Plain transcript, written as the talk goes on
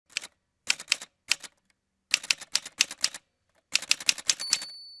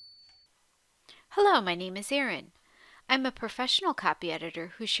Hello, my name is Erin. I'm a professional copy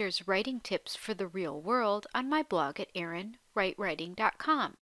editor who shares writing tips for the real world on my blog at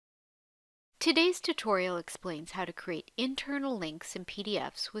erinwritewriting.com. Today's tutorial explains how to create internal links in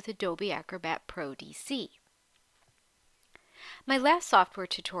PDFs with Adobe Acrobat Pro DC. My last software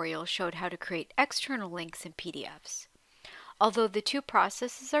tutorial showed how to create external links in PDFs. Although the two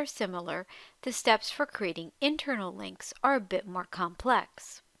processes are similar, the steps for creating internal links are a bit more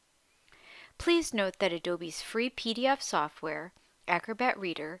complex. Please note that Adobe's free PDF software, Acrobat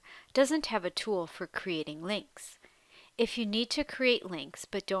Reader, doesn't have a tool for creating links. If you need to create links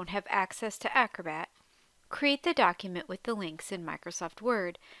but don't have access to Acrobat, create the document with the links in Microsoft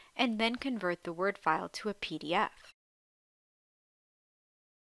Word and then convert the Word file to a PDF.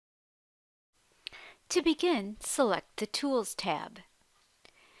 To begin, select the Tools tab.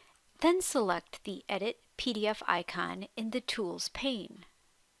 Then select the Edit PDF icon in the Tools pane.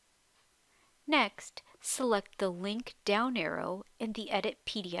 Next, select the link down arrow in the Edit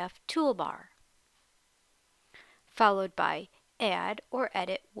PDF toolbar, followed by Add or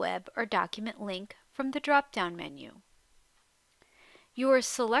Edit Web or Document Link from the drop-down menu. Your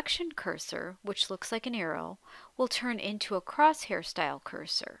selection cursor, which looks like an arrow, will turn into a crosshair style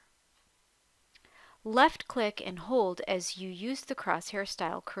cursor. Left-click and hold as you use the crosshair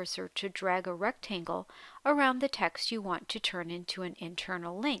style cursor to drag a rectangle around the text you want to turn into an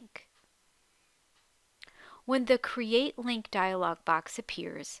internal link. When the Create Link dialog box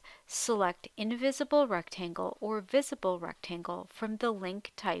appears, select Invisible Rectangle or Visible Rectangle from the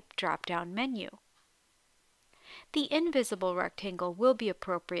Link Type drop-down menu. The invisible rectangle will be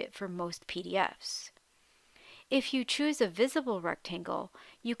appropriate for most PDFs. If you choose a visible rectangle,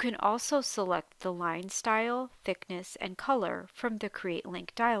 you can also select the line style, thickness, and color from the Create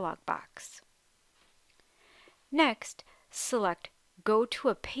Link dialog box. Next, select Go to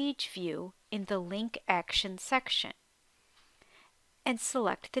a Page View in the Link Action section and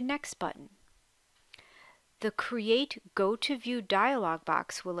select the Next button. The Create Go to View dialog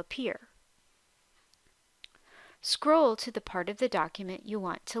box will appear. Scroll to the part of the document you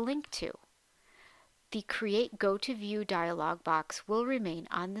want to link to. The Create Go to View dialog box will remain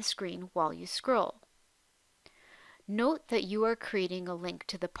on the screen while you scroll. Note that you are creating a link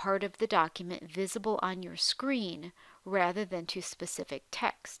to the part of the document visible on your screen rather than to specific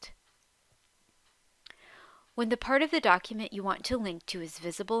text. When the part of the document you want to link to is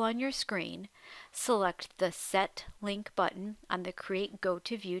visible on your screen, select the Set Link button on the Create Go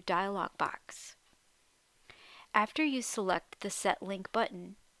to View dialog box. After you select the Set Link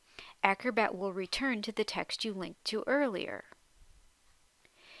button, Acrobat will return to the text you linked to earlier.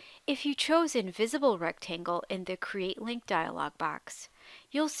 If you chose Invisible Rectangle in the Create Link dialog box,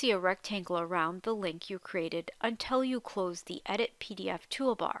 you'll see a rectangle around the link you created until you close the Edit PDF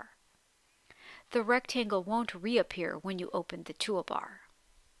toolbar. The rectangle won't reappear when you open the toolbar.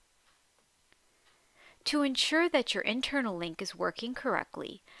 To ensure that your internal link is working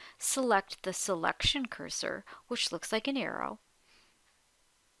correctly, select the Selection cursor, which looks like an arrow.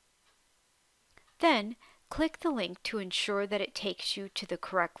 Then, click the link to ensure that it takes you to the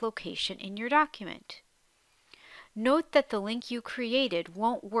correct location in your document. Note that the link you created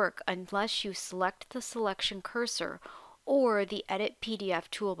won't work unless you select the selection cursor or the Edit PDF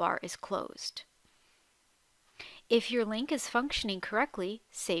toolbar is closed. If your link is functioning correctly,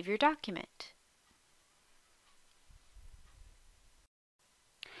 save your document.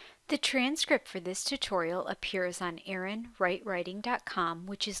 The transcript for this tutorial appears on erinwritewriting.com,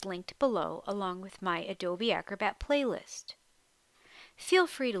 which is linked below along with my Adobe Acrobat playlist. Feel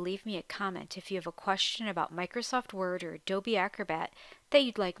free to leave me a comment if you have a question about Microsoft Word or Adobe Acrobat that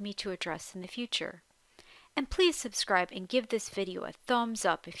you'd like me to address in the future. And please subscribe and give this video a thumbs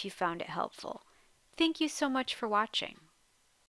up if you found it helpful. Thank you so much for watching.